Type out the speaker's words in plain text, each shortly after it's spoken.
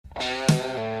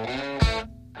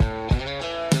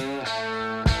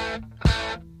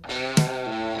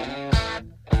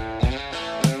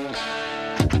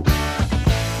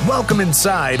Welcome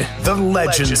inside the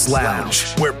Legends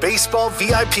Lounge, where baseball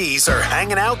VIPs are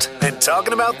hanging out and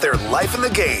talking about their life in the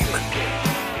game.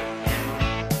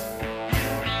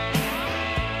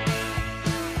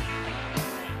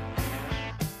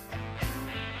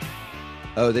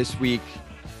 Oh, this week,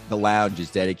 the lounge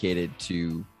is dedicated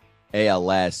to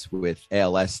ALS with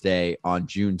ALS Day on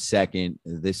June 2nd,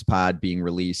 this pod being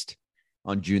released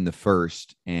on June the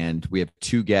 1st. And we have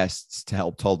two guests to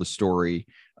help tell the story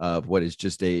of what is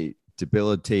just a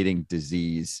debilitating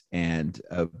disease and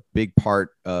a big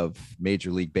part of Major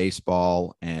League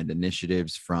Baseball and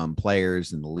initiatives from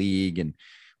players in the league. And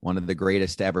one of the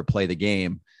greatest to ever play the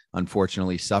game,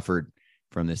 unfortunately, suffered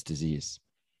from this disease.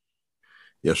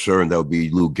 Yes, sir. And that would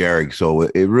be Lou Gehrig. So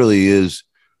it really is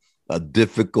a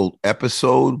difficult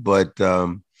episode, but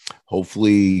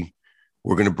hopefully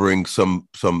we're going to bring some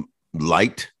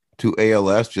light to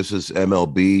ALS, just as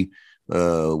MLB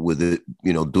with it,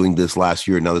 doing this last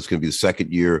year. Now this is going to be the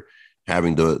second year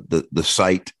having the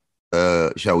site,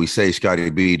 shall we say, Scotty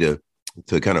B, to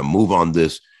kind of move on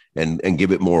this and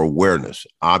give it more awareness.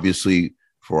 Obviously,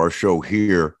 for our show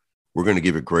here, we're going to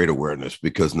give it great awareness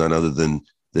because none other than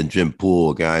Jim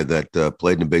Poole, a guy that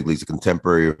played in the big leagues, a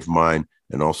contemporary of mine,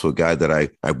 and also a guy that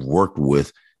I've worked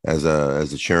with as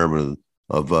a chairman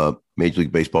of Major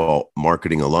League Baseball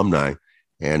marketing alumni,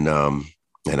 and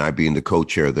I being the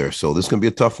co-chair there. So this is going to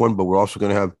be a tough one, but we're also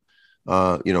going to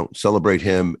have, celebrate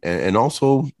him and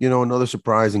also, another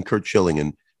surprise in Curt Schilling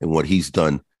and what he's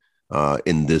done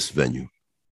in this venue.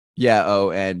 Yeah.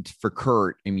 Oh, and for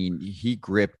Curt, I mean, he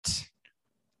gripped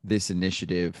this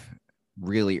initiative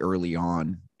really early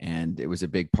on, and it was a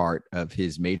big part of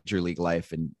his major league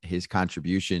life and his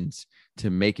contributions to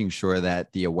making sure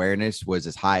that the awareness was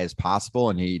as high as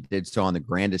possible. And he did so on the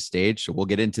grandest stage. So we'll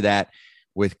get into that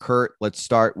with Curt. Let's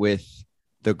start with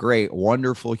the great,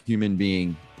 wonderful human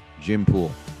being, Jim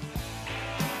Poole.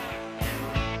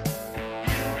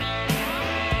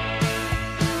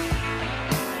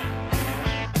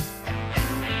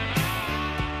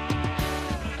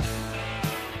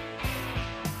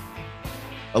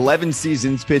 "11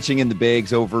 seasons pitching in the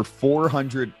bigs, over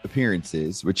 400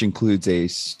 appearances, which includes a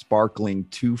sparkling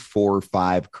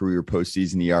 2.45 career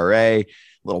postseason ERA,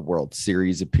 little World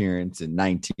Series appearance in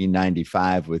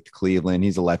 1995 with Cleveland.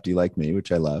 He's a lefty like me,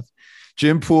 which I love.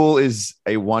 Jim Poole is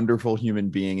a wonderful human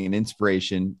being, an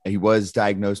inspiration. He was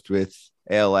diagnosed with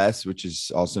ALS, which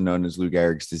is also known as Lou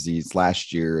Gehrig's disease,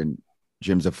 last year, and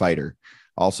Jim's a fighter.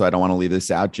 Also, I don't want to leave this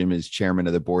out. Jim is chairman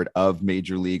of the board of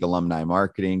Major League Alumni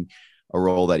Marketing, a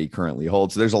role that he currently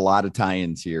holds. So there's a lot of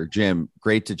tie-ins here. Jim,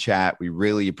 great to chat. We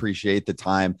really appreciate the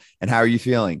time. And how are you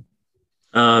feeling?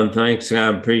 Thanks. I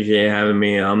appreciate having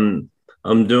me. I'm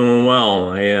doing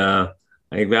well.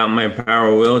 I got my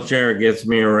power wheelchair. It gets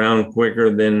me around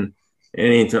quicker than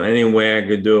any way I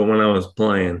could do it when I was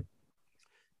playing.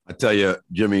 I tell you,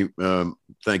 Jimmy,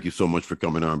 thank you so much for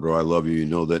coming on, bro. I love you. You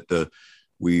know that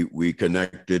we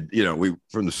connected, we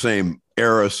from the same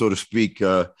era, so to speak,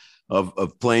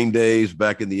 of playing days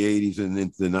back in the 80s and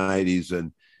into the 90s.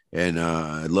 And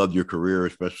I loved your career,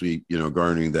 especially,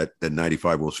 garnering that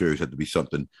 95 World Series had to be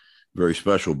something very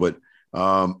special. But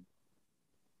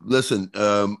listen,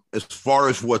 as far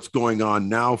as what's going on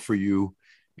now for you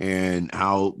and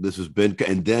how this has been,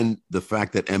 and then the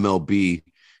fact that MLB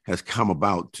has come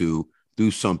about to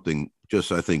do something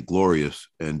just, I think, glorious.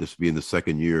 And this being the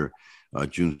second year,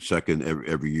 June 2nd,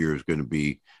 every year is going to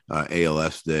be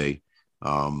ALS Day.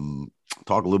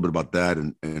 Talk a little bit about that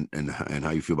and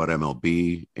how you feel about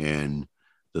MLB and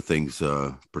the things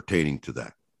pertaining to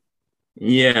that.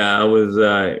 Yeah, I was,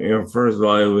 first of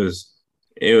all,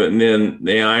 then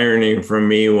the irony for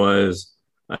me was,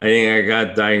 I think I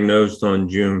got diagnosed on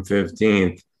June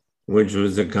 15th, which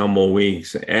was a couple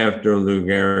weeks after Lou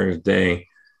Gehrig's day,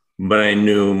 but I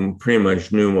pretty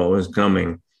much knew what was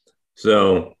coming.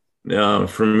 So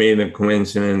for me, the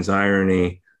coincidence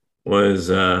irony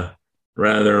was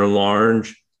rather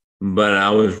large, but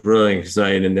I was really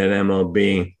excited that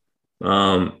MLB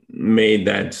made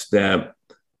that step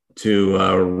to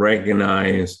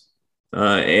recognize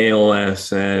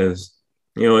ALS as,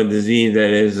 a disease that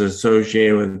is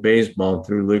associated with baseball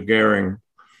through Lou Gehrig.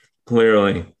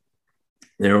 Clearly,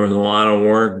 there was a lot of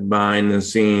work behind the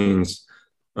scenes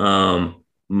by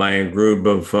a group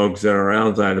of folks that are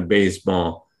outside of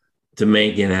baseball to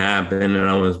make it happen, and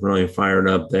I was really fired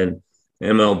up that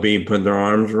MLB put their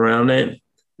arms around it.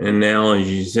 And now, as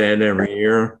you said, every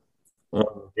year on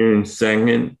June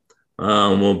 2nd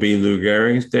will be Lou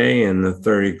Gehrig's Day, and the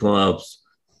 30 clubs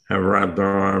have wrapped their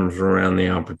arms around the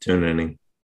opportunity.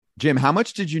 Jim, how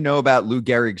much did you know about Lou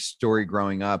Gehrig's story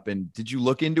growing up? And did you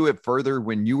look into it further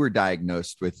when you were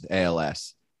diagnosed with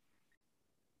ALS?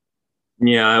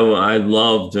 Yeah, I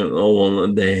loved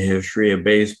the history of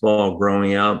baseball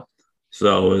growing up,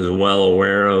 so I was well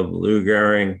aware of Lou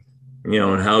Gehrig,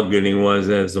 and how good he was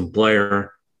as a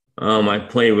player. I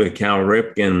played with Cal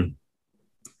Ripken,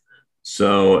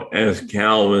 so as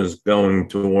Cal was going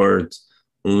towards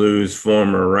Lou's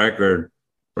former record,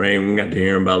 right, we got to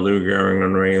hear about Lou Gehrig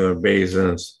on a regular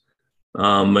basis.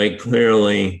 But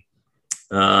clearly,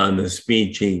 the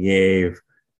speech he gave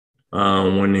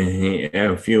when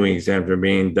a few weeks after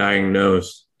being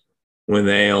diagnosed with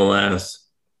ALS.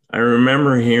 I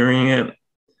remember hearing it,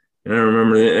 and I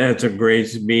remember that's a great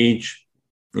speech.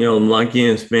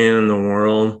 Luckiest man in the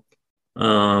world.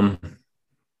 Um,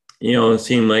 it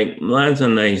seemed like, well, that's a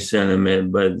nice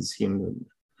sentiment, but it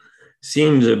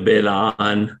seems a bit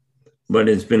odd. But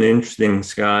it's been interesting,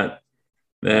 Scott,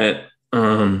 that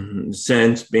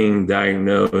since being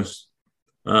diagnosed,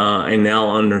 I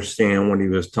now understand what he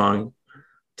was talking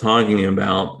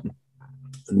about,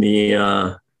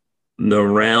 the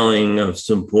rallying of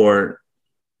support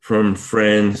from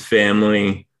friends,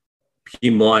 family,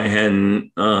 people I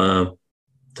hadn't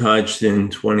touched in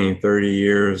 20, 30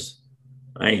 years.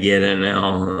 I get it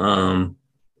now.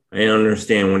 I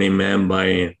understand what he meant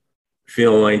by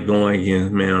feel like the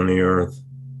luckiest man on the earth.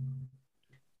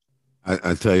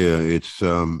 I tell you, it's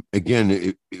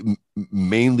again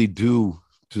mainly due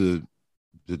to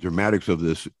the dramatics of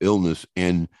this illness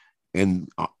and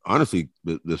honestly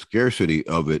the scarcity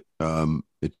of it.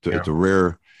 It's a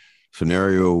rare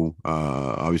scenario.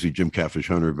 Obviously, Jim Catfish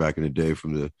Hunter back in the day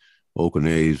from the Oakland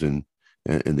A's and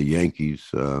the Yankees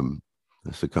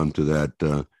succumbed to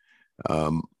that.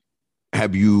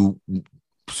 Have you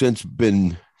since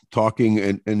been talking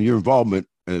and your involvement,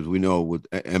 as we know, with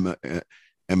MLM?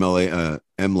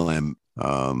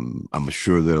 I'm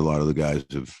sure that a lot of the guys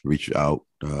have reached out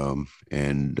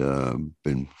and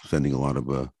been sending a lot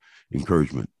of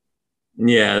encouragement.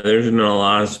 Yeah, there's been a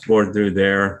lot of support through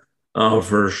there,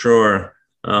 for sure.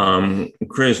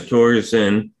 Chris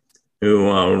Torgerson, who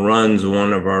runs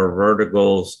one of our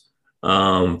verticals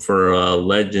for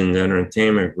Legends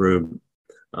Entertainment Group,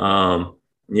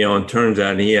 it turns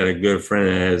out he had a good friend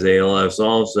that has ALS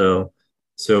also.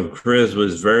 So Chris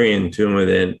was very in tune with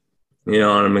it.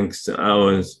 And I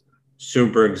was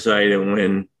super excited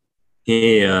when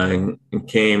he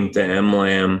came to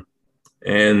MLAM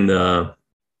and the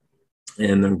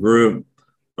group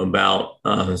about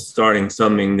starting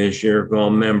something this year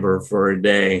called Member for a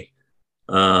Day,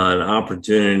 an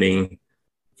opportunity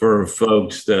for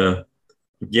folks to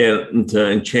get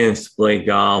a chance to play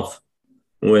golf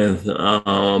with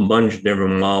a bunch of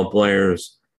different wild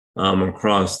players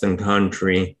across the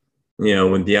country,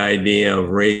 with the idea of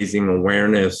raising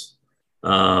awareness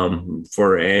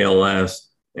for ALS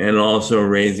and also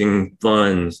raising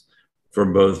funds for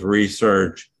both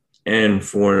research and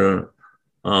for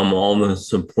all the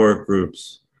support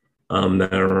groups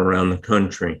that are around the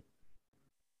country.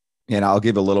 And I'll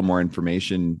give a little more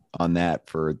information on that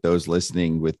for those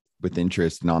listening with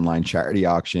interest in online charity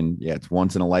auction. Yeah, it's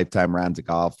once in a lifetime rounds of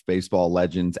golf, baseball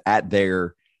legends at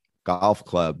their golf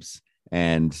clubs.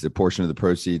 And a portion of the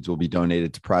proceeds will be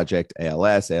donated to Project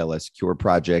ALS Cure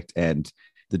Project, and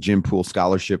the Jim Poole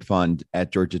Scholarship Fund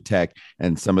at Georgia Tech.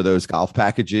 And some of those golf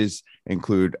packages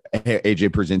include AJ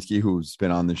Przynski, who's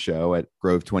been on the show at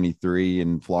Grove 23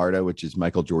 in Florida, which is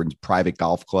Michael Jordan's private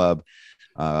golf club.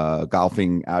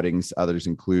 Golfing outings. Others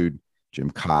include Jim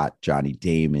Cott, Johnny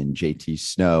Damon, JT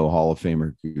Snow, Hall of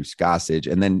Famer Goose Gossage.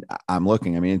 And then I'm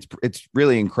looking, I mean, it's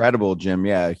really incredible, Jim.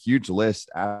 Yeah, a huge list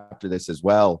after this as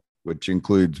well, which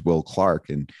includes Will Clark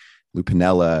and Lou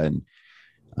Piniella and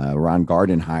Ron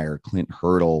Gardenhire, Clint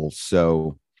Hurdle.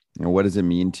 So, what does it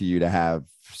mean to you to have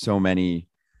so many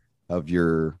of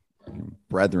your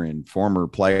brethren, former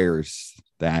players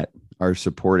that are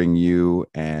supporting you,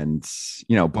 and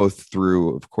both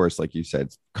through, of course, like you said,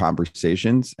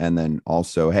 conversations, and then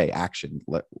also, hey, action.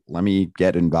 Let me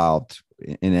get involved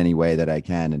in any way that I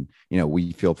can. And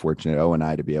we feel fortunate, and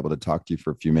I, to be able to talk to you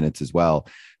for a few minutes as well,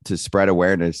 to spread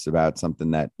awareness about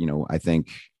something that I think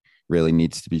really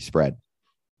needs to be spread.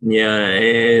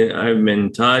 Yeah, I've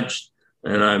been touched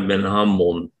and I've been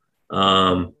humbled.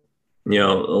 A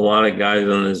lot of guys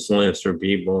on this list are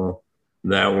people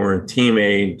that were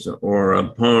teammates or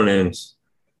opponents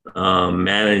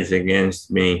managed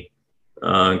against me.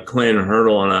 Clint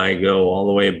Hurdle and I go all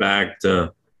the way back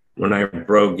to when I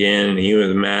broke in. He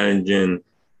was managing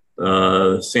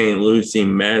St. Lucie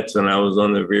Mets, and I was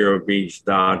on the Vero Beach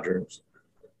Dodgers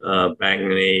back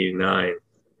in '89.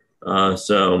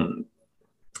 So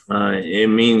it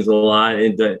means a lot.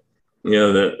 That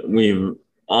we've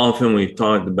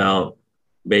talked about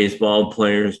baseball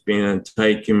players being a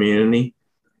tight community.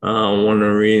 one of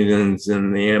the reasons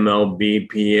in the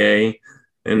MLBPA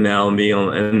and now the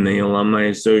Alumni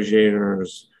Association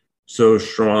is so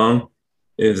strong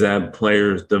is that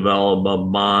players develop a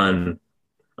bond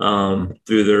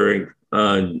through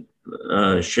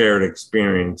their shared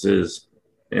experiences,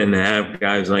 and have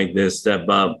guys like this step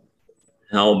up,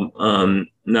 help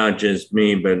not just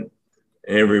me, but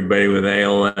everybody with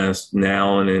ALS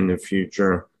now and in the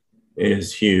future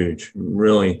is huge.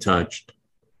 Really touched.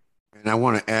 And I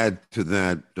want to add to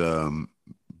that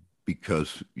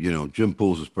because, Jim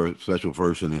Poole's a special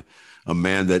person, a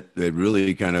man that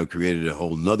really kind of created a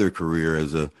whole nother career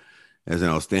as an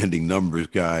outstanding numbers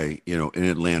guy, in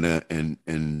Atlanta,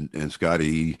 and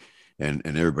Scotty and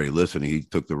everybody listening. He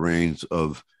took the reins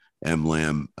of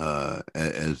MLAM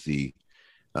as the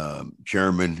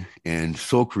chairman, and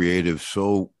so creative,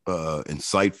 so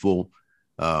insightful.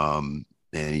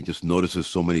 And he just notices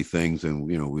so many things. And,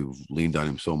 we've leaned on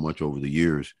him so much over the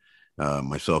years,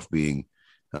 myself being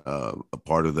a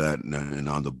part of that and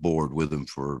on the board with him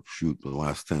for the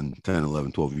last 10,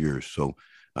 11, 12 years. So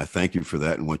I thank you for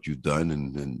that and what you've done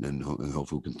and hopefully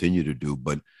we'll continue to do.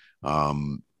 But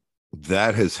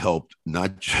that has helped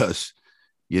not just,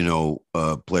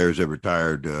 players that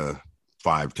retired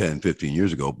 5, 10, 15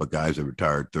 years ago, but guys that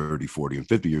retired 30, 40, and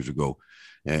 50 years ago.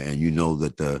 And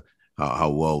that how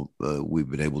well we've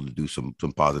been able to do some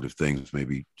positive things.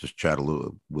 Maybe just chat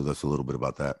with us a little bit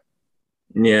about that.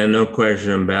 Yeah, no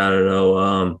question about it.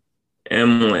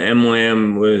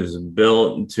 MLAM was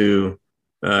built to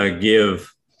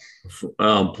give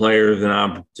players an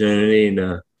opportunity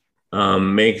to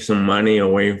make some money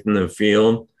away from the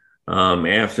field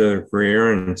after their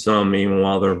career, and some even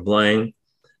while they're playing.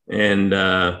 And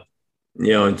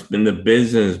it's been the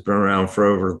business been around for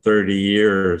over 30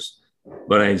 years,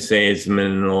 but I'd say it's been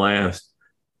in the last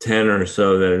 10 or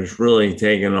so that it's really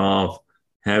taken off,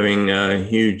 having a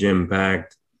huge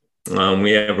impact.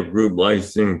 We have a group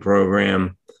licensing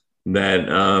program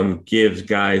that gives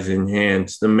guys a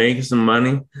chance to make some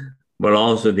money, but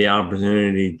also the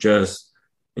opportunity just,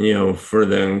 for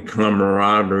the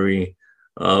camaraderie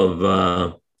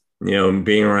of,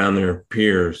 being around their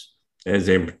peers as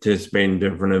they participate in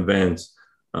different events.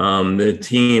 The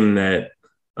team that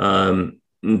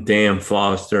Dan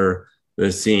Foster, the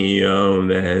CEO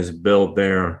that has built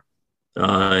there,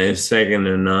 is second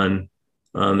to none.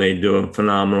 They do a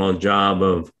phenomenal job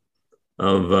of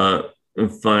when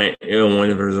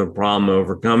there's a problem,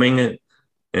 overcoming it,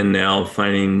 and now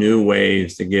finding new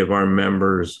ways to give our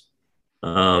members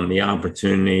the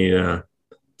opportunity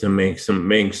to make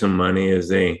some money as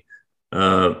they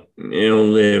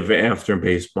live after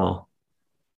baseball.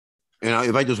 And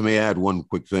if I just may add one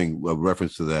quick thing, a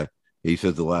reference to that. He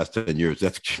says the last 10 years,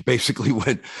 that's basically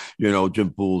when,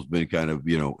 Jim Poole's been kind of,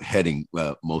 heading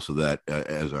most of that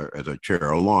as our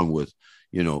chair, along with,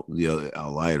 the other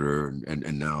Al Leiter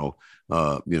and now,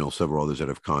 several others that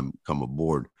have come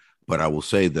aboard. But I will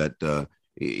say that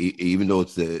even though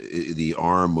it's the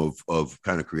arm of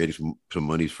kind of creating some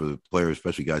monies for the players,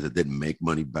 especially guys that didn't make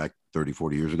money back 30,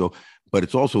 40 years ago, but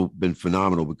it's also been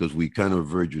phenomenal because we kind of are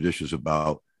very judicious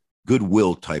about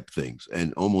goodwill type things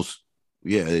and almost,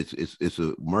 yeah, it's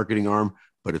a marketing arm,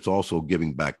 but it's also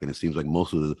giving back. And it seems like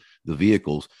most of the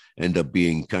vehicles end up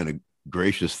being kind of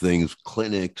gracious things,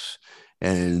 clinics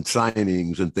and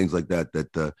signings and things like that,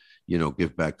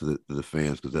 give back to the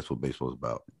fans, because that's what baseball is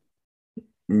about.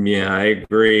 Yeah, I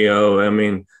agree.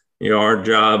 Our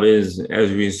job is,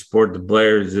 as we support the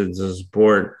players, is to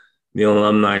support the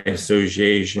Alumni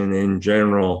Association in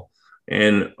general.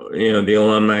 And, the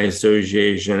Alumni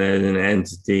Association as an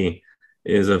entity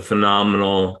is a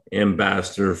phenomenal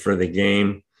ambassador for the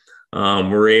game.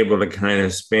 We're able to kind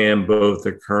of span both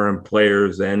the current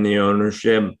players and the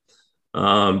ownership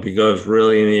because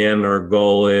really in the end, our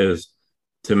goal is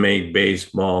to make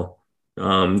baseball,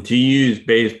 to use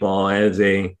baseball as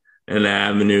an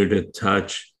avenue to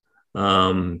touch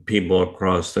people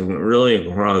across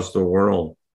the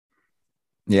world.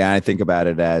 Yeah, I think about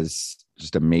it as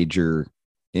just a major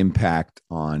impact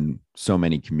on so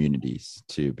many communities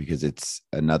too, because it's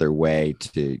another way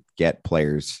to get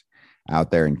players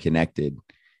out there and connected,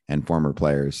 and former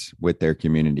players with their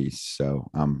communities. So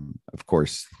of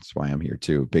course, that's why I'm here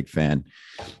too. Big fan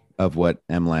of what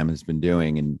MLAM has been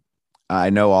doing. And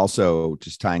I know also,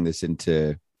 just tying this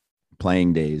into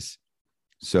playing days,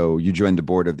 so you joined the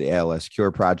board of the ALS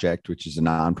Cure Project, which is a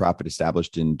nonprofit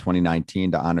established in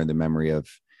 2019 to honor the memory of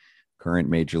current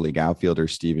Major League outfielder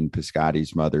Stephen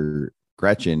Piscotty's mother,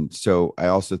 Gretchen. So I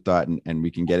also thought, and we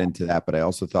can get into that, but I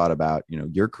also thought about,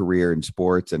 your career in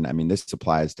sports. And I mean, this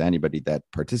applies to anybody that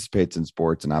participates in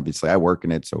sports. And obviously I work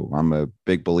in it. So I'm a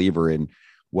big believer in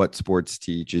what sports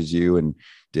teaches you and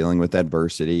dealing with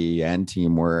adversity and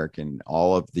teamwork and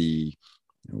all of the,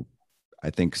 I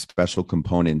think, special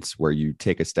components where you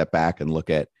take a step back and look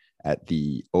at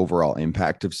the overall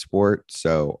impact of sport.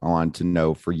 So I want to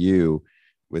know for you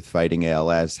with fighting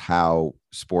ALS, how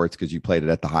sports, because you played it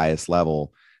at the highest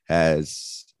level,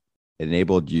 has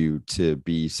enabled you to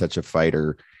be such a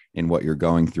fighter in what you're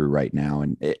going through right now.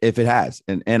 And if it has,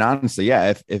 and honestly,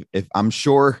 yeah, if I'm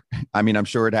sure, I mean, I'm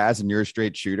sure it has, and you're a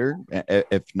straight shooter.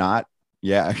 If not,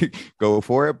 yeah, go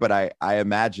for it. But I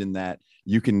imagine that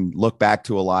you can look back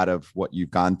to a lot of what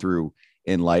you've gone through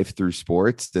in life through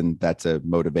sports. And that's a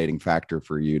motivating factor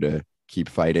for you to keep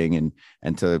fighting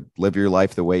and to live your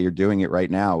life the way you're doing it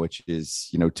right now, which is,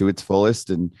 to its fullest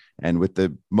and with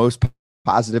the most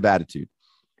positive attitude.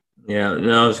 Yeah,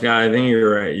 no, Scott, I think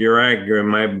you're right. You're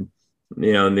accurate.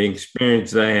 The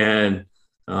experience I had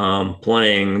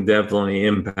playing definitely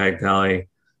impact how I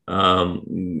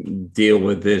deal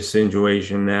with this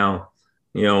situation now.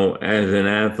 As an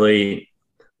athlete,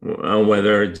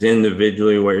 whether it's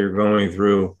individually what you're going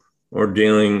through or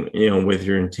dealing, with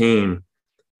your team,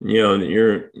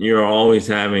 you're always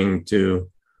having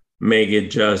to make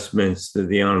adjustments to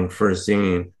the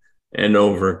unforeseen and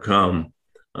overcome.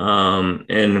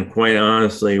 And quite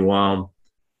honestly, while,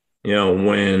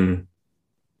 when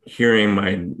hearing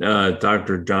my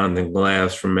Dr. Jonathan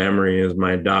Glass from Emory as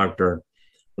my doctor,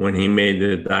 when he made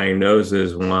the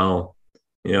diagnosis, while,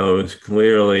 it was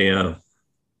clearly a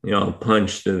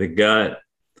punch to the gut,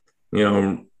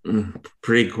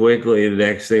 pretty quickly, the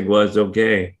next thing was,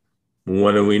 okay,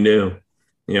 what do we do?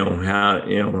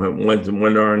 What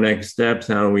are our next steps?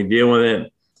 How do we deal with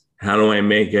it? How do I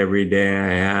make every day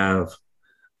I have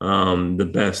the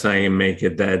best I can make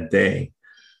it that day?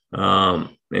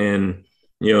 And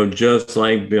just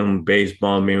like being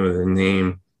baseball, being with a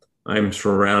team, I'm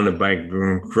surrounded by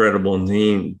incredible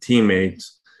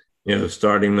teammates,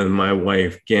 starting with my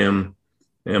wife, Kim,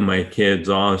 and my kids,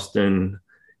 Austin,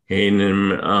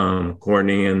 Hayden, and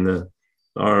Courtney, and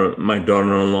my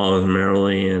daughter-in-law,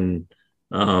 Marilee,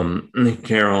 and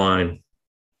Caroline.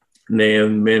 They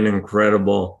have been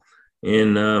incredible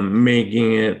in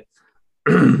making it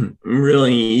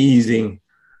really easy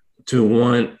to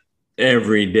want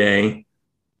every day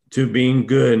to being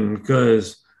good,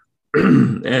 because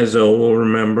as I will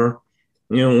remember,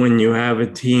 when you have a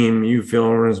team, you feel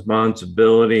a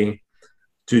responsibility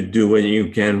to do what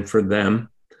you can for them.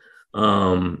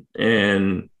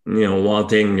 And, while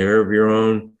taking care of your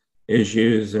own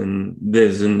issues, and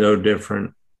this is no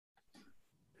different.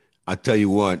 I tell you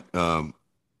what,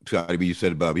 Scotty, you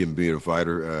said about him being a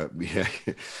fighter. Yeah,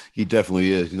 he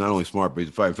definitely is. He's not only smart, but he's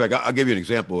a fighter. In fact, I'll give you an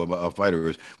example of a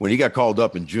fighter. When he got called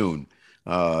up in June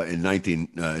in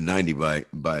 1990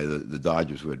 by the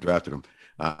Dodgers, who had drafted him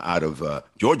out of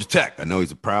Georgia Tech. I know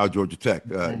he's a proud Georgia Tech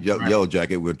Yellow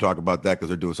Jacket. We'll talk about that because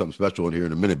they're doing something special in here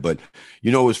in a minute. But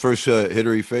his first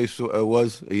hitter he faced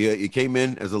was he came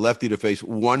in as a lefty to face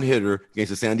one hitter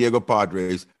against the San Diego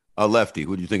Padres, a lefty.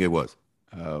 Who do you think it was?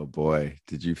 Oh boy,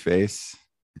 did you face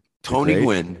Tony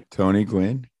Gwynn? Tony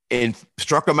Gwynn, and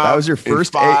struck him out. That was your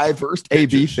first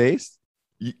AB face?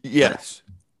 Yes.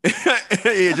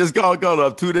 He just called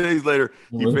up 2 days later.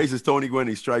 He faces Tony Gwynn.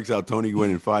 He strikes out Tony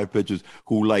Gwynn in 5 pitches,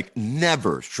 who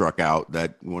never struck out.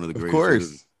 That one of the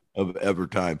greatest of ever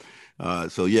time.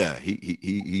 So yeah,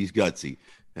 he's gutsy.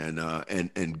 And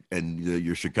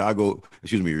your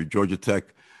Georgia Tech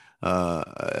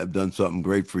have done something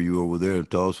great for you over there.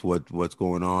 Tell us what's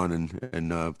going on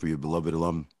and for your beloved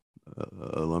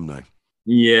alumni.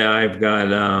 Yeah, I've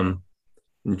got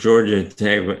Georgia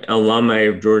Tech alumni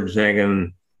of Georgia Tech,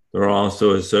 and they're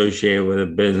also associated with a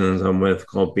business I'm with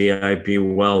called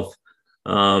BIP Wealth.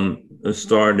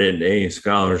 Started a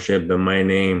scholarship in my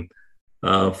name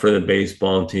for the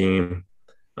baseball team.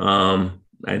 I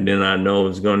did not know it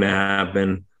was going to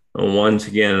happen. Once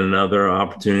again, another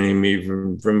opportunity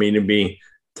for me to be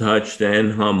touched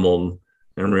and humbled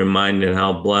and reminded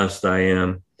how blessed I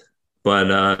am. But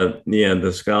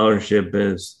the scholarship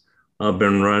is up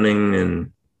and running,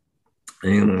 and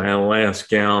in my last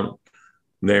count,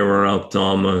 they were up to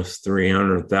almost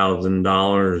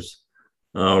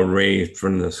 $300,000 raised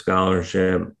from the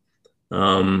scholarship.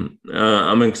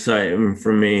 I'm excited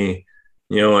for me,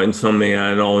 it's something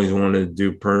I'd always wanted to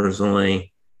do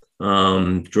personally.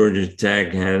 Georgia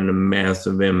Tech had a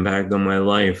massive impact on my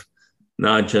life,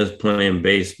 not just playing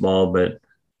baseball, but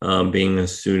being a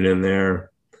student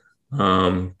there.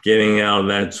 Getting out of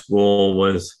that school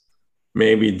was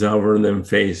maybe tougher than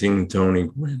facing Tony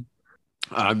Gwynn.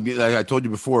 I told you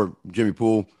before, Jimmy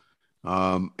Poole,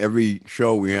 every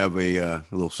show we have a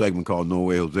little segment called No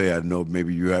Way Jose. I know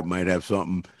maybe you might have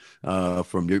something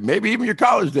from maybe even your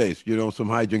college days. Some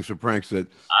hijinks or pranks that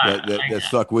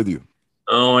stuck with you.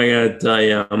 Oh, I gotta tell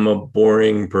you, I'm a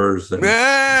boring person.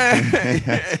 Very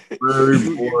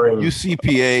boring. You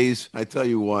CPAs, I tell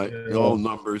you what, all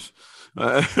numbers.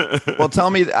 Well, tell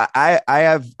me, I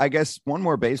have, I guess, one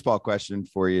more baseball question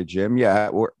for you, Jim. Yeah,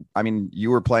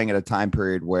 you were playing at a time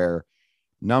period where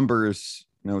numbers,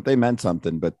 they meant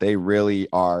something, but they really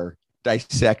are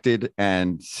dissected,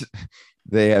 and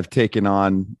they have taken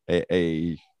on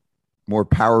a more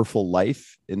powerful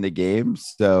life in the game.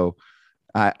 So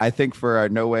I think for our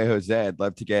No Way Jose, I'd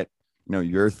love to get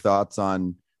your thoughts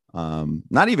on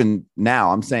not even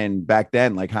now, I'm saying back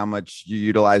then, like how much you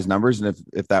utilize numbers, and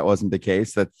if that wasn't the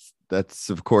case, that's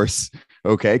of course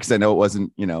okay, because I know it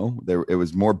wasn't, it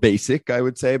was more basic, I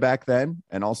would say, back then.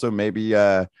 And also maybe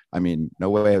No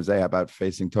Way Jose, how about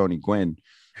facing Tony Gwynn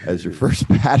as your first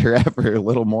batter ever? A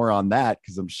little more on that,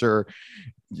 because I'm sure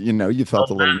you felt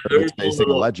a little nervous facing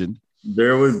a legend.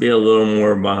 There would be a little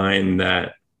more behind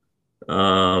that.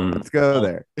 Let's go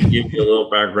there. Give you a little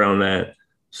background on that.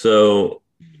 So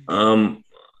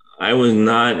I was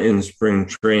not in spring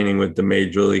training with the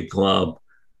Major League Club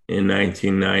in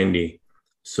 1990.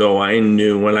 So I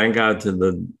knew when I got to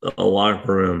the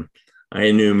locker room,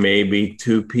 I knew maybe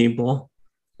two people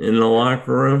in the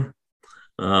locker room.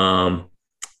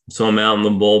 So I'm out in the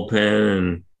bullpen,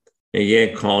 and I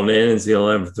get called in. It's the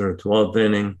 11th or 12th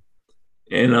inning,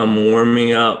 and I'm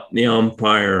warming up. The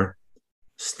umpire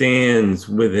stands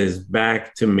with his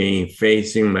back to me,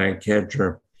 facing my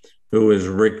catcher, who is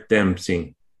Rick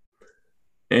Dempsey.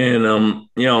 And I'm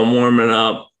warming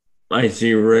up. I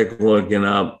see Rick looking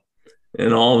up,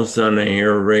 and all of a sudden I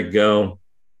hear Rick go,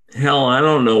 "Hell, I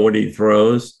don't know what he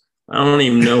throws. I don't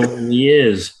even know who he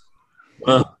is."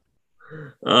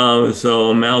 So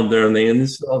I'm out there thinking,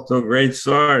 this is also a great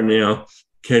start.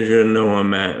 Catcher didn't know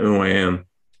who I am.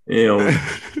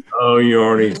 Oh, you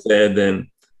already said then.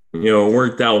 It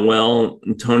worked out well.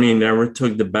 And Tony never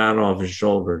took the bat off his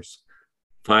shoulders.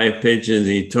 5 pitches,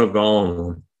 he took all of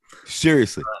them.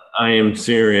 Seriously, I am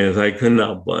serious. I could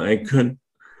not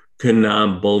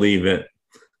believe it.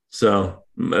 So,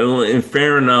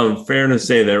 fair enough. Fair to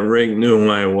say that Rick knew who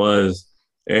I was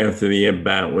after the at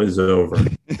bat was over.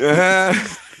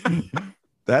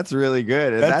 That's really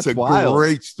good. And that's a wild.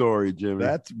 Great story, Jimmy.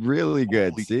 That's really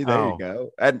good. Holy See, cow. there you go.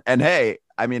 And hey,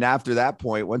 after that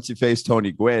point, once you face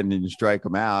Tony Gwynn and you strike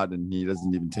him out and he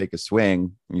doesn't even take a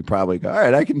swing, you probably go, all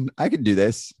right, I can do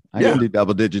this. I can do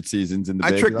double-digit seasons in the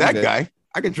big. I tricked that guy.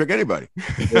 I can trick anybody.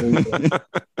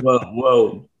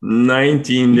 well,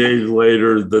 19 days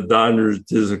later, the Dodgers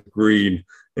disagreed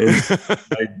and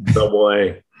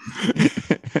Double-A.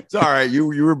 It's all right. You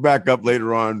were back up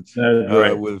later on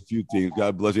right. With a few teams.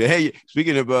 God bless you. Hey,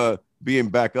 speaking of being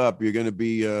back up, you're going to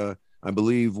be, I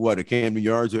believe, at Camden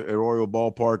Yards at Oriole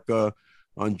Ballpark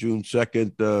on June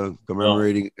 2nd,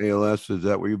 commemorating ALS. Is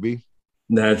that where you'll be?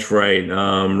 That's right.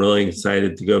 I'm really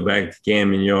excited to go back to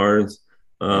Camden Yards.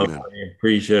 I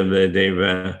appreciate that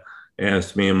they've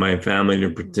asked me and my family to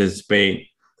participate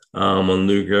on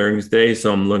Lou Gehrig's Day.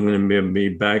 So I'm looking to be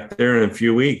back there in a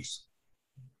few weeks.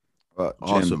 Well,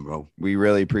 Jim, awesome, bro. We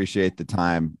really appreciate the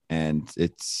time, and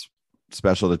it's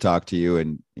special to talk to you,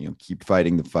 and keep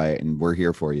fighting the fight, and we're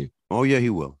here for you. Oh yeah, he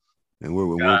will. And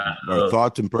our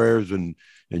thoughts and prayers and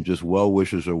just well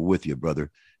wishes are with you,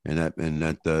 brother. And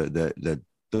that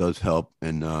does help.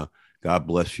 And God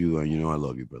bless you. And I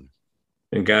love you, brother.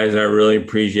 And guys, I really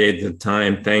appreciate the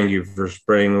time. Thank you for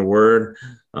spreading the word.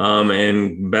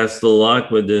 And best of luck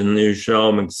with this new show.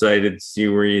 I'm excited to see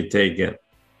where you take it.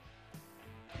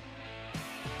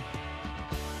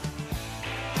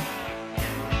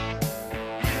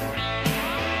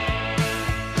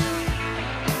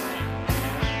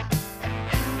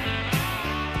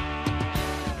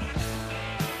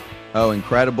 Oh,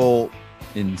 incredible,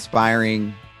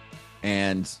 inspiring,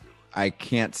 and I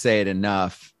can't say it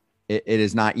enough. It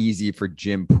is not easy for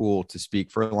Jim Poole to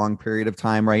speak for a long period of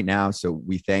time right now. So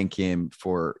we thank him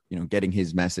for, getting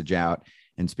his message out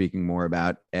and speaking more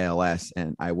about ALS.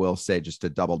 And I will say, just to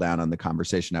double down on the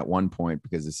conversation at one point,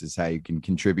 because this is how you can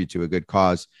contribute to a good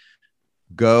cause,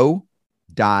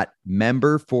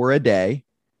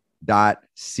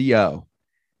 go.memberforaday.co.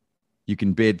 You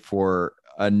can bid for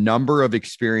a number of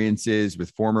experiences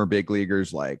with former big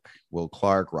leaguers like Will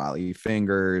Clark, Raleigh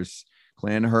Fingers,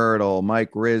 Clint Hurdle,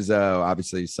 Mike Rizzo,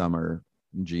 obviously some are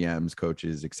GMs,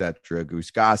 coaches, etc.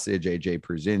 Goose Gossage, AJ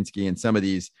Prusinski, and some of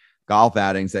these golf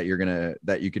outings that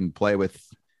you can play with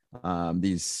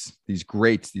these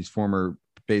greats, these former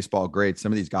baseball greats.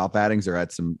 Some of these golf outings are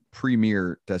at some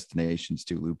premier destinations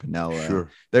too. Lou Piniella.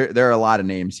 Sure. There are a lot of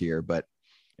names here, but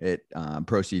it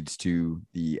proceeds to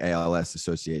the ALS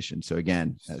Association. So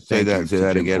again, say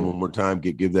that again one more time.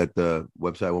 Give that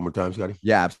website one more time, Scotty.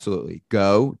 Yeah, absolutely.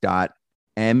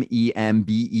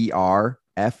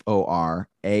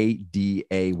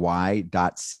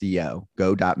 go.memberforaday.co.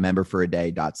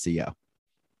 Go.memberforaday.co.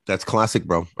 That's classic,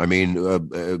 bro. I mean,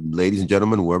 ladies and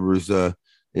gentlemen, whoever's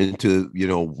into,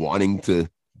 wanting to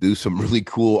do some really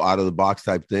cool out of the box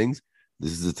type things,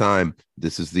 this is the time.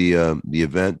 This is the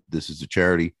event. This is the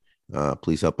charity.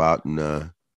 Please help out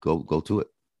and go to it.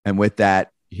 And with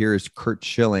that, here's Curt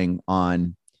Schilling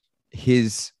on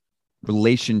his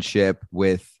relationship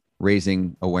with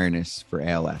raising awareness for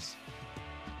ALS.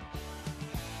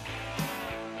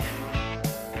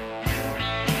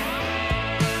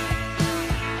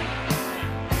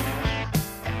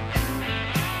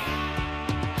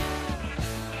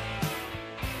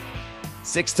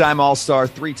 Six-time All-Star,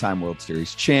 three-time World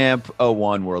Series champ,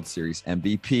 01 World Series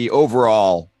MVP,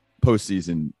 overall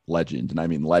postseason legend. And I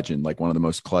mean legend, like one of the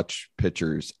most clutch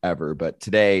pitchers ever. But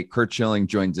today, Curt Schilling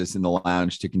joins us in the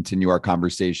lounge to continue our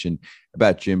conversation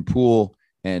about Jim Poole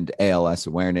and ALS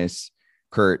awareness.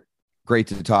 Curt, great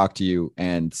to talk to you.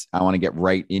 And I want to get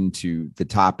right into the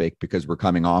topic because we're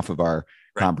coming off of our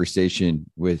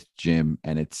conversation with Jim,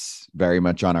 and it's very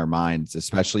much on our minds,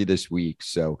 especially this week.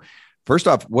 So first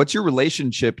off, what's your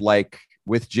relationship like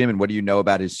with Jim, and what do you know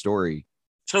about his story?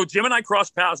 So Jim and I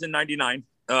crossed paths in '99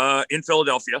 in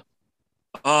Philadelphia.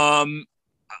 I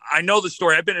know the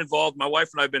story. I've been involved. My wife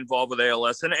and I have been involved with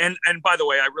ALS. And by the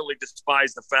way, I really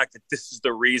despise the fact that this is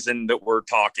the reason that we're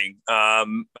talking.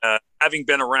 Having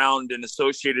been around and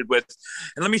associated with,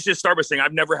 and let me just start by saying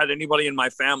I've never had anybody in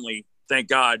my family, thank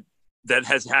God, that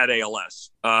has had ALS.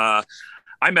 I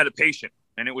met a patient.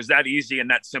 And it was that easy and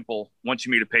that simple. Once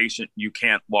you meet a patient, you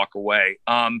can't walk away.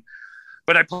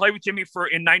 But I played with Jimmy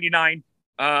in '99.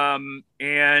 And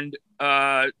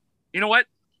you know what?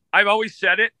 I've always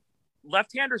said it.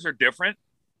 Left-handers are different.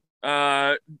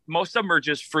 Most of them are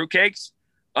just fruitcakes.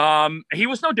 He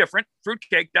was no different.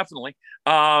 Fruitcake, definitely.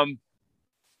 But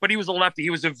he was a lefty. He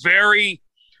was a very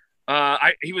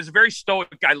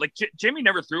stoic guy. Like Jimmy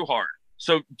never threw hard.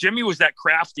 So Jimmy was that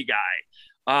crafty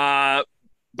guy.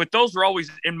 But those were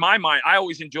always, in my mind, I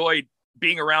always enjoyed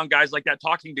being around guys like that,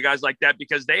 talking to guys like that,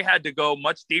 because they had to go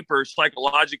much deeper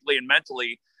psychologically and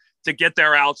mentally to get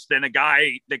their outs than a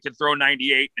guy that could throw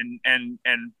 98 and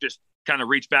just kind of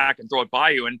reach back and throw it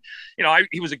by you. And,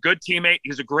 he was a good teammate. He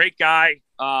was a great guy.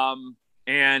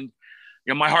 And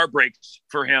my heart breaks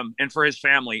for him and for his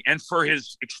family and for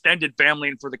his extended family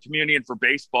and for the community and for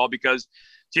baseball, because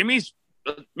Jimmy's,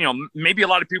 maybe a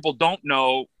lot of people don't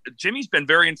know, Jimmy's been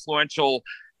very influential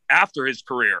after his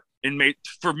career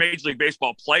for Major League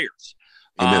Baseball players.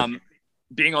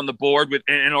 Being on the board with,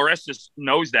 and Orestes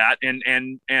knows that.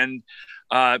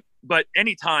 But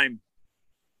anytime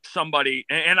somebody,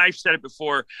 and I've said it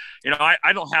before,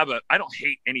 I don't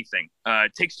hate anything.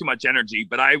 It takes too much energy,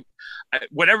 but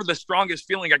whatever the strongest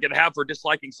feeling I could have for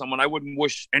disliking someone, I wouldn't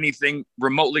wish anything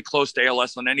remotely close to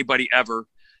ALS on anybody ever,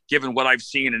 given what I've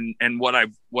seen and what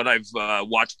I've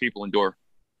watched people endure.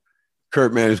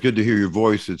 Curt, man, it's good to hear your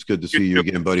voice. It's good to see you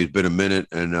again, buddy. It's been a minute,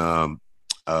 and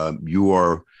you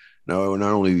are now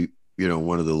not only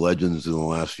one of the legends in the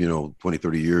last 20,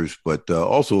 30 years, but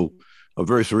also a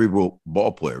very cerebral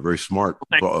ball player, very smart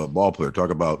ball player.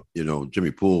 Talk about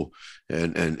Jimmy Poole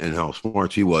and how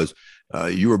smart he was.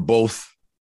 You were both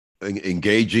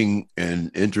engaging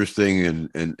and interesting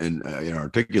and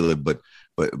articulate, but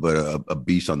a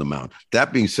beast on the mound.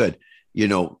 That being said,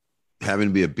 having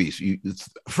to be a beast,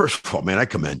 first of all, man, I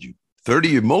commend you. 30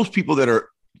 years, most people that are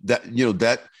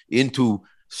that into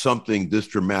something this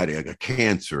dramatic, like a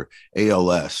cancer,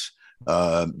 ALS,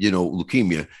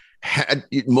 leukemia, had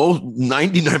most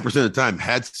 99% of the time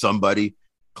had somebody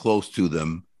close to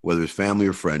them, whether it's family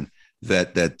or friend,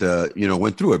 that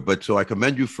went through it. But so I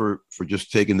commend you for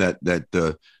just taking that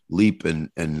leap and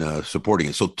supporting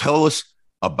it. So tell us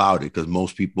about it, because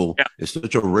most people, it's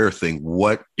such a rare thing.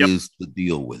 What is the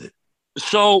deal with it?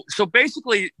 So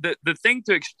basically the thing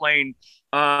to explain,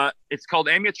 it's called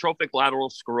amyotrophic lateral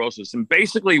sclerosis. And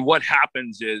basically what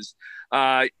happens is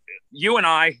you and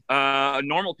I,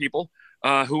 normal people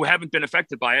who haven't been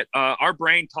affected by it, our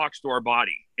brain talks to our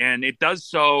body. And it does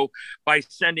so by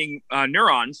sending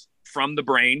neurons from the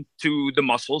brain to the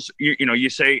muscles. You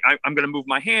say, I'm going to move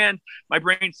my hand. My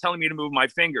brain's telling me to move my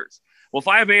fingers. Well, if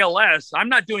I have ALS, I'm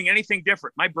not doing anything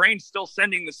different. My brain's still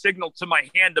sending the signal to my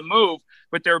hand to move,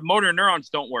 but their motor neurons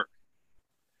don't work.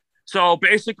 So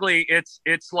basically, it's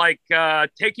like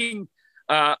plugging in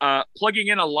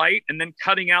a light and then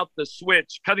cutting out the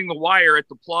switch, cutting the wire at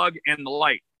the plug and the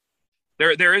light.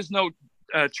 There is no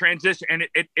transition, and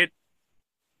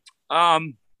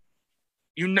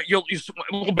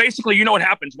well, basically, you know what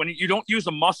happens when you don't use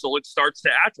a muscle, it starts to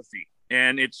atrophy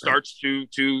and it starts to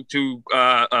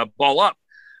ball up,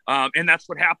 and that's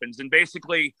what happens. And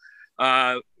basically,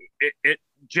 it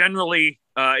generally,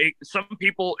 some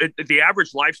people, the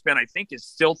average lifespan, I think, is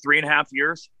still 3.5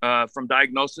 years from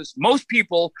diagnosis. Most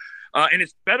people, and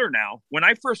it's better now. When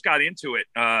I first got into it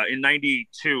in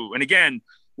 '92, and again,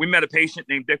 we met a patient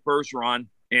named Dick Bergeron,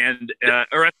 and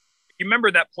you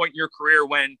remember that point in your career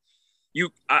when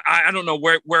I don't know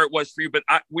where it was for you, but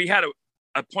we had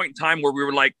a point in time where we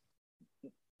were like,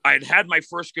 I had my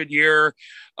first good year.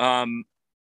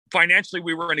 Financially,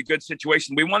 we were in a good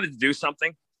situation. We wanted to do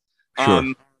something.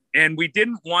 Sure. And we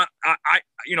didn't want,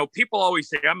 people always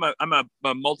say, I'm a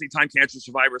multi-time cancer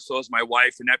survivor. So is my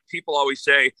wife. And that people always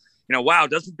say, wow,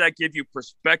 doesn't that give you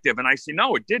perspective? And I say,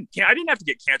 no, it didn't. I didn't have to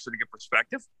get cancer to get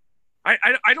perspective.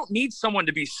 I don't need someone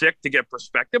to be sick to get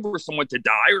perspective or someone to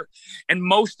die. And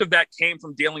most of that came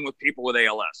from dealing with people with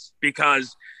ALS,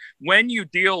 because when you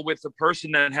deal with a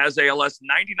person that has ALS,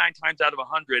 99 times out of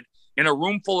 100 in a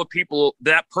room full of people,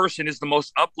 that person is the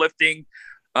most uplifting,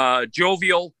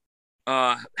 jovial,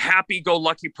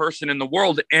 happy-go-lucky person in the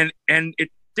world. And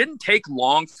it didn't take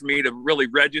long for me to really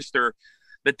register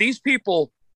that these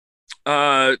people,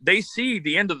 they see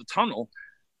the end of the tunnel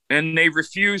and they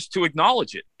refuse to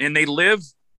acknowledge it, and they live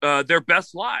their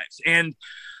best lives. And,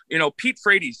 Pete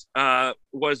Frates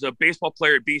was a baseball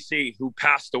player at BC who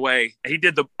passed away. He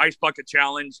did the Ice Bucket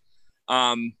Challenge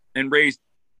and raised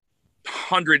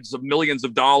hundreds of millions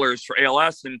of dollars for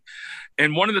ALS.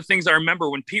 And one of the things I remember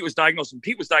when Pete was diagnosed,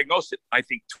 at, I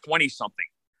think, 20 something.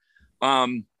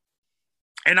 And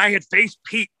I had faced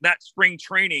Pete that spring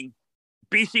training.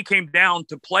 BC came down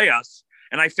to play us,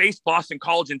 and I faced Boston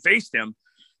College and faced him.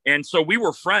 And so we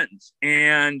were friends.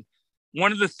 And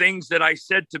one of the things that I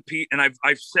said to Pete, and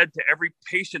I've said to every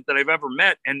patient that I've ever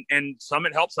met, and some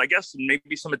it helps, I guess, and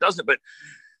maybe some it doesn't, but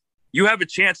you have a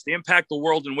chance to impact the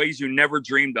world in ways you never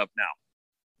dreamed of now.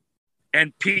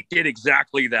 And Pete did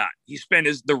exactly that. He spent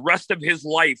the rest of his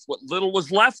life, what little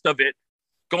was left of it,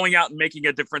 going out and making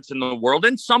a difference in the world.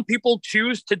 And some people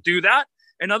choose to do that,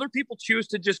 and other people choose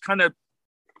to just kind of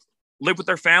live with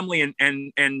their family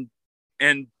and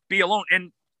be alone.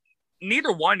 And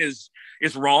neither one is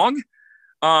wrong.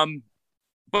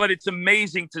 But it's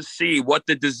amazing to see what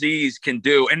the disease can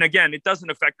do. And again, it doesn't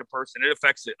affect a person. It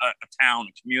affects a town,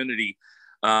 a community,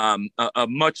 a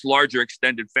much larger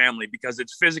extended family, because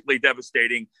it's physically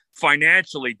devastating,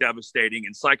 financially devastating,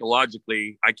 and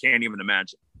psychologically, I can't even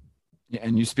imagine. Yeah,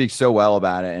 and you speak so well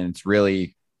about it. And it's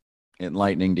really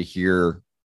enlightening to hear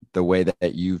the way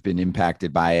that you've been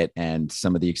impacted by it and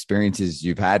some of the experiences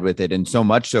you've had with it. And so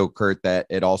much so, Curt, that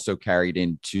it also carried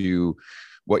into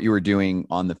what you were doing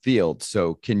on the field.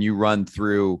 So can you run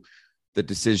through the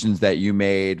decisions that you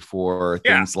made for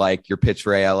things like your pitch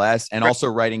for ALS, and also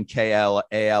writing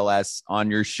ALS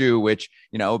on your shoe, which,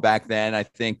 back then I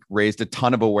think raised a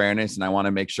ton of awareness. And I want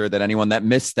to make sure that anyone that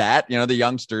missed that, the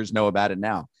youngsters know about it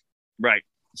now. Right.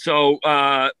 So,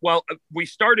 we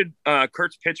started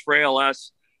Curt's pitch for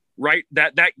ALS right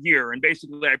that year. And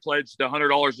basically I pledged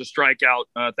 $100 to strike out,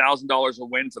 $1,000 a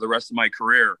win for the rest of my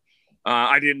career.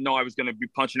 I didn't know I was going to be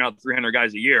punching out 300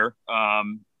 guys a year.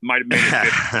 Might have made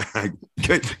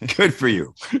it good for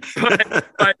you. but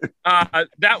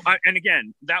and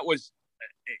again, that was,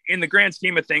 in the grand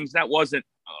scheme of things, that wasn't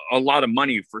a lot of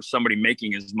money for somebody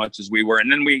making as much as we were.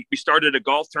 And then we started a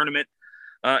golf tournament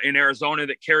in Arizona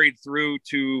that carried through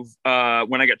to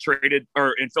when I got traded,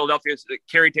 or in Philadelphia, it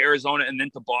carried to Arizona and then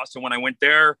to Boston when I went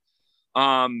there.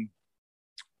 And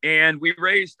we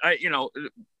raised, I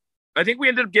think we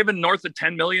ended up giving north of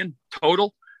 10 million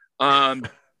total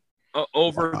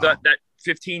over that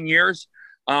 15 years.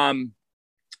 And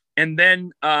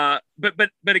then, but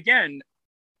again,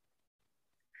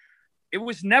 it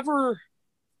was never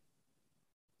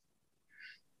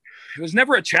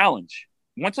a challenge.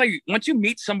 Once you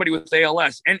meet somebody with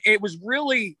ALS, and it was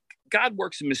really, God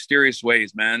works in mysterious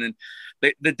ways, man. And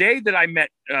the day that I met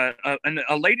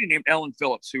a lady named Ellen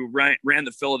Phillips, who ran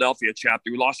the Philadelphia chapter,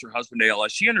 who lost her husband to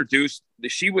ALS, she introduced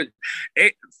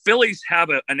Phillies have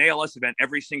an ALS event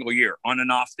every single year on an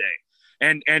off day.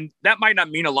 And that might not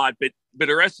mean a lot, but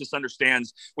Orestes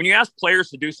understands, when you ask players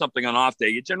to do something on off day,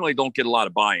 you generally don't get a lot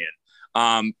of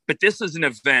buy-in. But this is an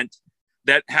event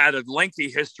that had a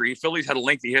lengthy history. Phillies had a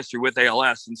lengthy history with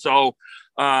ALS. And so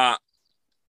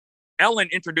Ellen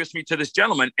introduced me to this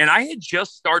gentleman, and I had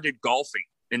just started golfing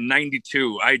in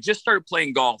 '92. I had just started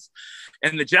playing golf.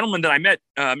 And the gentleman that I met,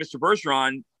 Mr.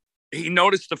 Bergeron, he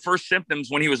noticed the first symptoms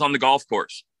when he was on the golf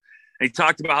course. And he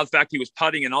talked about the fact he was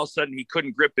putting, and all of a sudden he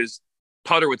couldn't grip his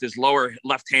putter with his lower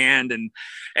left hand. And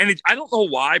I don't know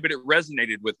why, but it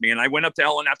resonated with me. And I went up to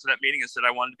Ellen after that meeting and said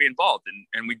I wanted to be involved.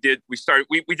 And we did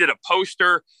a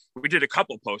poster. We did a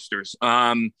couple posters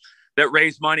that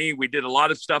raised money. We did a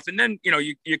lot of stuff. And then,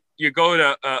 you go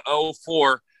to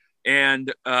 04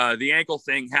 and the ankle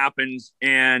thing happens.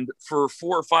 And for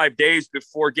 4 or 5 days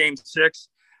before game 6,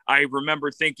 I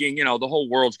remember thinking, the whole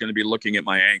world's going to be looking at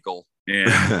my ankle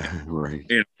and right.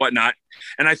 and whatnot.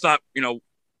 And I thought,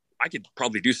 I could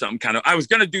probably do something I was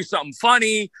going to do something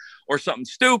funny or something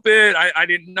stupid. I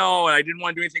didn't know. And I didn't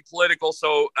want to do anything political.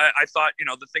 So I thought,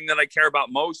 the thing that I care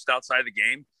about most outside of the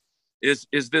game is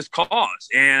this cause.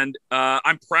 And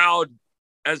I'm proud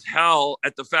as hell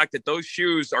at the fact that those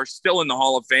shoes are still in the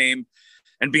Hall of Fame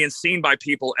and being seen by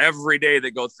people every day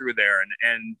that go through there.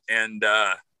 And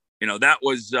that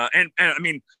was, and I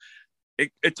mean,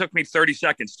 it took me 30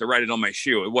 seconds to write it on my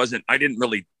shoe. I didn't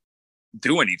really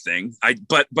do anything.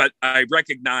 But I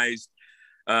recognized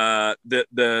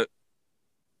the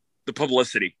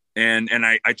publicity and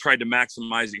I tried to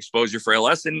maximize the exposure for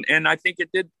ALS and I think it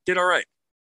did all right.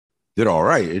 Did all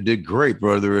right. It did great,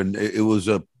 brother. And it was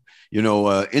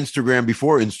Instagram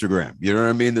before Instagram. You know what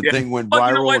I mean? The thing went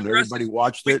viral and everybody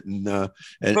watched it and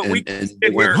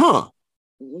it went, huh?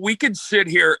 We could sit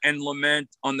here and lament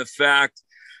on the fact,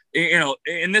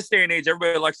 in this day and age,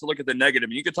 everybody likes to look at the negative.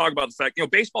 And you could talk about the fact,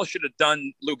 baseball should have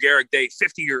done Lou Gehrig Day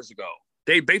 50 years ago.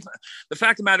 The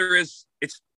fact of the matter is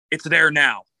it's there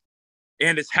now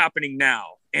and it's happening now.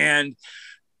 And,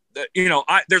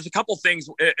 there's a couple things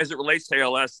as it relates to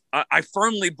ALS. I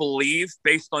firmly believe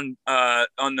based on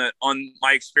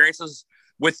my experiences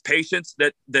with patients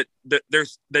that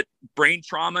brain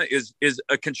trauma is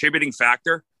a contributing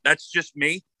factor. That's just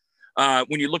me.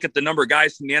 When you look at the number of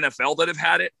guys from the NFL that have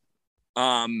had it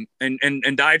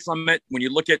and died from it, when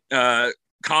you look at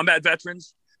combat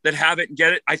veterans that have it and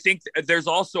get it, I think there's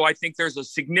a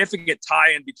significant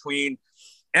tie-in between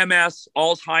MS,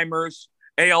 Alzheimer's,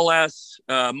 ALS,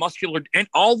 muscular, and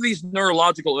all these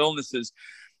neurological illnesses.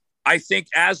 I think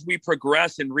as we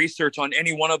progress in research on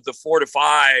any one of the 4 to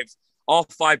 5, all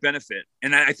 5 benefit.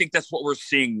 And I think that's what we're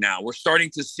seeing now. We're starting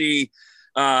to see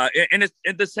and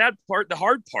the sad part, the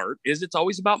hard part is it's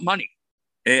always about money.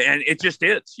 And it just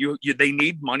is. They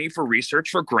need money for research,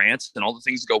 for grants, and all the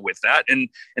things that go with that. And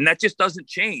that just doesn't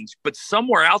change. But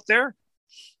somewhere out there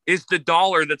is the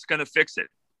dollar that's going to fix it.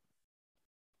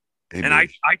 Amen. And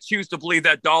I choose to believe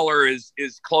that dollar is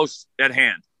close at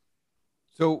hand.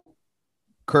 So,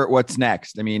 Curt, what's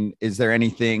next? I mean, is there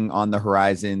anything on the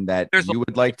horizon that you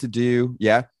would like to do?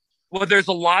 Yeah. Well, there's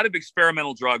a lot of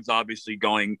experimental drugs, obviously,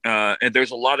 going, and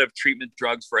there's a lot of treatment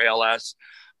drugs for ALS.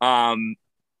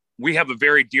 We have a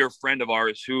very dear friend of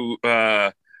ours who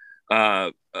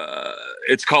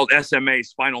it's called SMA,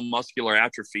 spinal muscular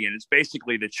atrophy, and it's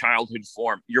basically the childhood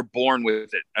form. You're born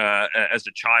with it as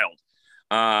a child.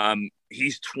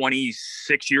 He's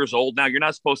 26 years old now. You're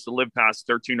not supposed to live past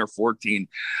 13 or 14.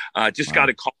 Got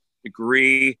a college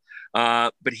degree,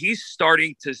 but he's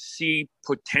starting to see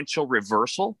potential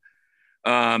reversal.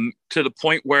 To the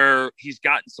point where he's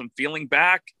gotten some feeling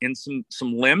back in some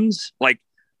limbs, like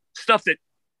stuff that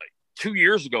 2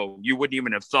 years ago you wouldn't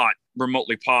even have thought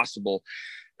remotely possible.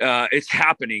 It's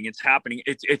happening.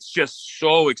 It's just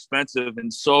so expensive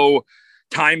and so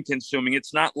time consuming.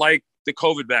 It's not like the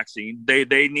COVID vaccine.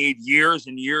 They need years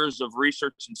and years of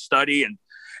research and study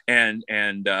and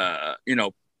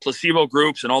placebo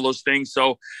groups and all those things.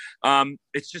 So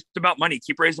it's just about money.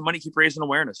 Keep raising money, keep raising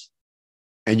awareness.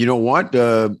 And you know what?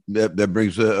 That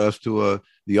brings us to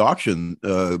the auction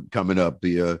coming up,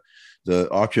 the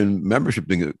auction membership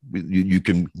thing. You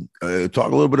can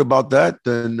talk a little bit about that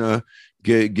and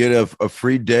get a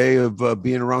free day of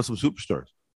being around some superstars.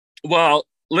 Well,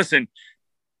 listen,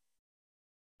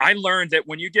 I learned that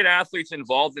when you get athletes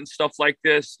involved in stuff like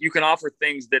this, you can offer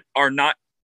things that are not,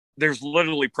 there's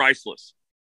literally priceless.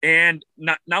 And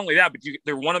not only that, but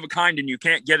they're one of a kind and you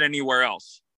can't get anywhere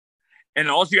else. And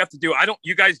all you have to do,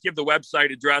 you guys give the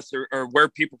website address or where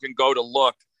people can go to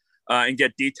look and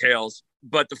get details.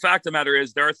 But the fact of the matter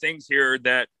is there are things here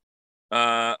that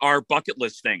are bucket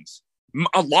list things.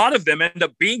 A lot of them end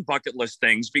up being bucket list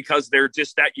things because they're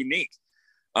just that unique.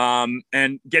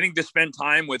 And getting to spend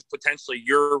time with potentially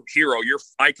your hero, your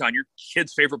icon, your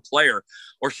kid's favorite player,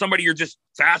 or somebody you're just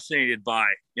fascinated by.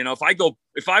 You know,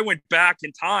 if I went back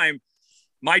in time,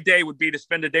 my day would be to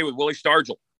spend a day with Willie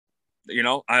Stargell. You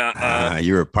know,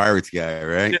 you're a Pirates guy,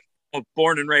 right?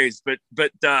 Born and raised, but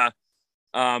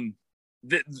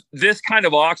this kind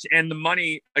of auction and the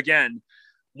money again,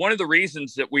 one of the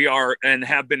reasons that we are and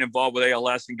have been involved with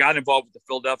ALS and got involved with the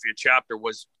Philadelphia chapter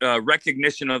was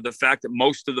recognition of the fact that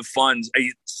most of the funds,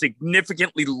 a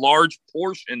significantly large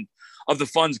portion of the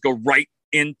funds, go right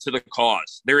into the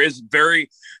cause. There's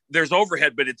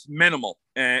overhead, but it's minimal.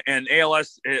 And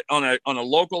ALS on a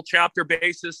local chapter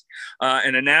basis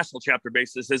and a national chapter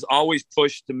basis has always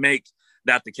pushed to make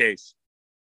that the case.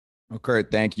 Well,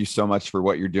 Curt, thank you so much for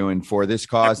what you're doing for this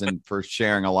cause and for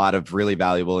sharing a lot of really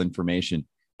valuable information.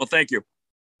 Well, thank you.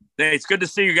 Hey, it's good to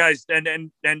see you guys.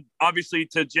 And obviously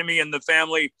to Jimmy and the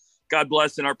family, God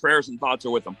bless, and our prayers and thoughts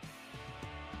are with them.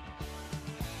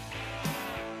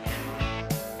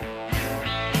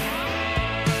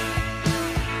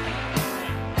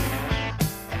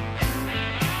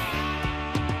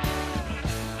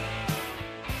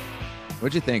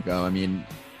 What'd you think? I mean,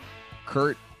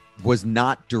 Curt was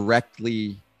not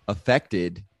directly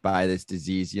affected by this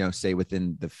disease, say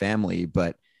within the family,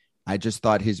 but I just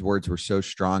thought his words were so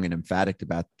strong and emphatic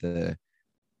about the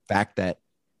fact that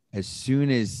as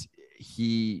soon as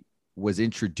he was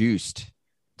introduced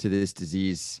to this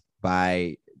disease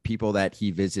by people that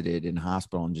he visited in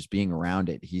hospital and just being around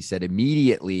it, he said,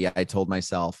 immediately, I told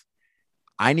myself,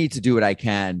 I need to do what I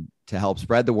can to help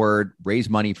spread the word, raise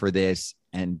money for this,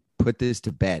 and put this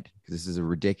to bed, because this is a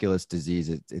ridiculous disease.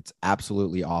 It's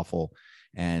absolutely awful.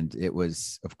 And it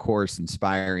was, of course,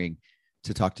 inspiring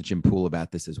to talk to Jim Poole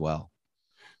about this as well.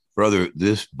 Brother,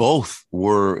 this both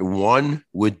were, one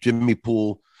with Jimmy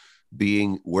Poole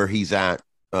being where he's at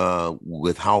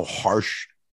with how harsh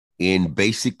in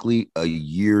basically a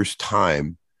year's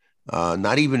time,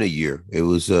 not even a year. It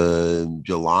was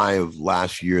July of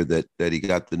last year that he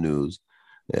got the news.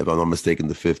 If I'm not mistaken,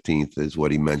 the 15th is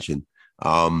what he mentioned.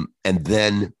 And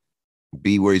then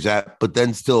be where he's at, but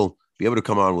then still be able to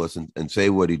come on with us and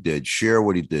say what he did, share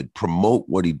what he did, promote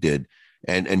what he did,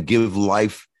 and give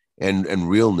life and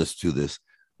realness to this.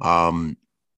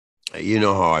 You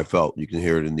know how I felt. You can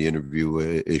hear it in the interview.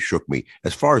 It shook me.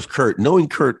 As far as Curt, knowing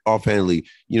Curt offhandedly,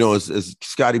 as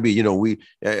Scotty B, we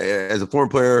as a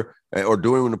former player or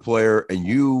doing a player, and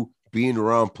you being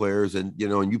around players, and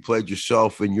and you played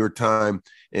yourself in your time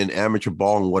in amateur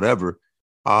ball and whatever.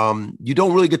 You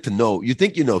don't really get to know. You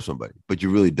think you know somebody, but you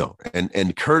really don't.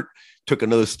 And Curt took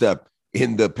another step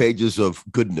in the pages of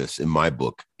goodness in my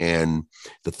book, and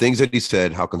the things that he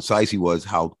said, how concise he was,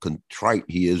 how contrite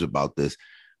he is about this.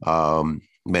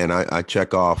 Man, I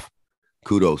check off.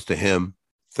 Kudos to him.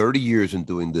 30 years in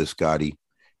doing this, Scotty,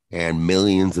 and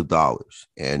millions of dollars.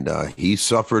 And he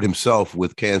suffered himself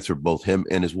with cancer, both him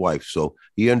and his wife. So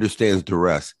he understands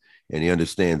duress, and he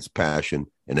understands passion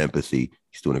and empathy.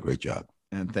 He's doing a great job.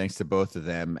 And thanks to both of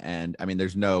them. And I mean,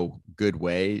 there's no good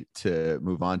way to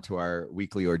move on to our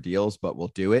weekly ordeals, but we'll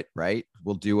do it, right?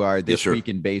 We'll do our This Week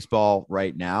in Baseball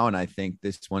right now. And I think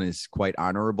this one is quite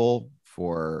honorable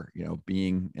for,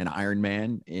 being an Iron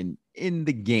Man in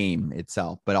the game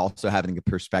itself, but also having the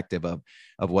perspective of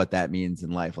what that means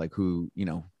in life, like who,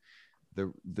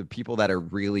 the people that are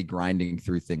really grinding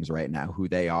through things right now, who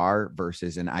they are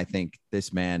versus, and I think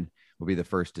this man will be the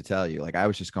first to tell you, like, I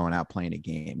was just going out playing a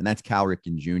game, and that's Cal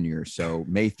Ripken Jr. So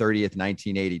May 30th,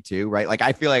 1982, right? Like,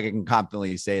 I feel like I can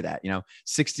confidently say that,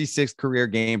 66th career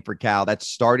game for Cal. That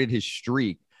started his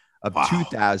streak of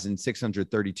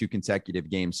 2,632 consecutive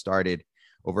games, started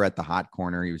over at the hot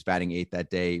corner. He was batting 8th that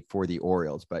day for the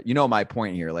Orioles. But my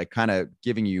point here, like, kind of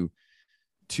giving you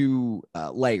two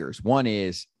layers. One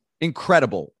is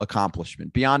incredible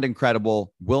accomplishment, beyond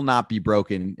incredible, will not be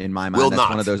broken in my mind. That's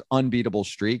one of those unbeatable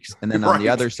streaks. And then on the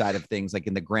other side of things, like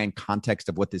in the grand context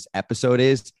of what this episode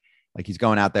is, like, he's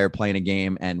going out there playing a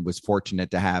game and was fortunate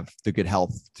to have the good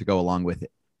health to go along with it.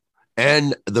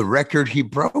 And the record he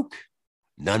broke,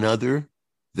 none other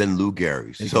than Lou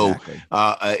Gehrig's. Exactly.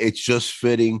 So it's just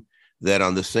fitting that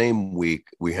on the same week,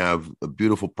 we have a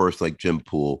beautiful person like Jim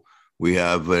Poole. We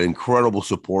have an incredible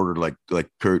supporter like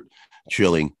Curt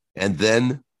Schilling. And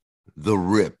then the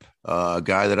Rip, a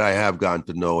guy that I have gotten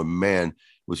to know, and man,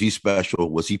 was he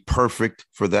special? Was he perfect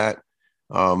for that?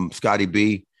 Scotty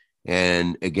B.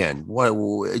 And again,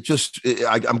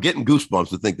 I'm getting goosebumps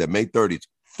to think that May 30th,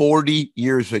 40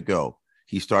 years ago,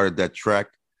 he started that trek.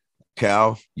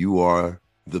 Cal, you are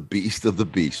the beast of the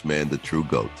beast, man, the true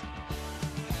GOAT.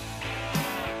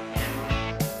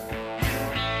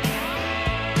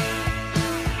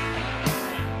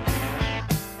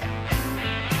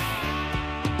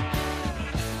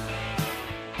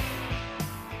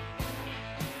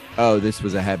 Oh, this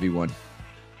was a heavy one.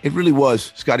 It really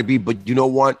was, Scotty B. But you know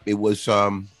what? It was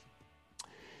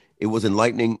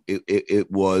enlightening.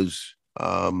 It was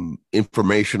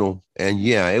informational, and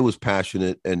yeah, it was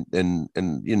passionate, and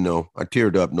you know, I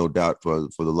teared up, no doubt, for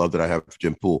the love that I have for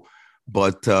Jim Poole.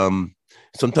 But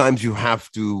sometimes you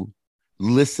have to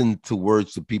listen to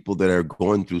words to people that are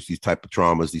going through these type of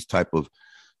traumas, these type of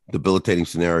debilitating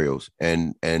scenarios,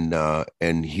 and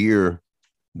hear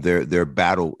their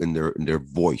battle in their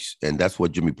voice, and that's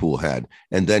what Jimmy Poole had.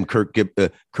 And then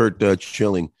Curt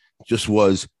Schilling just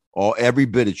was every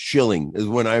bit of Schilling is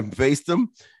when I faced him,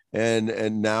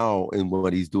 and now in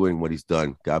what he's doing, what he's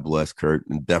done. God bless Curt,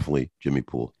 and definitely Jimmy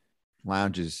Poole.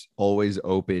 Lounge is always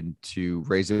open to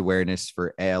raise awareness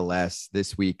for ALS.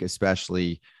 This week,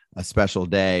 especially a special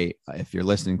day. If you're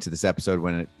listening to this episode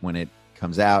when it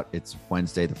comes out, it's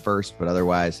Wednesday the 1st, but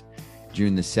otherwise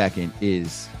June the 2nd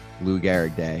is Lou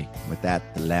Gehrig Day. With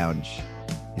that, the lounge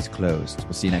is closed.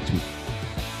 We'll see you next week.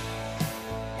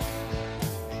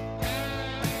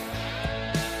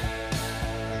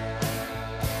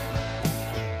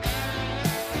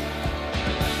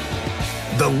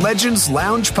 The Legends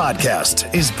Lounge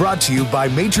podcast is brought to you by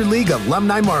Major League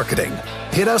Alumni Marketing.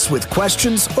 Hit us with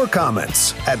questions or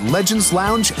comments at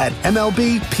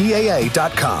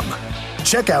legendslounge@mlbpaa.com.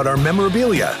 Check out our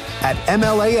memorabilia at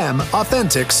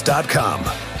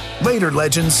mlamauthentics.com. Later,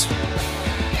 Legends.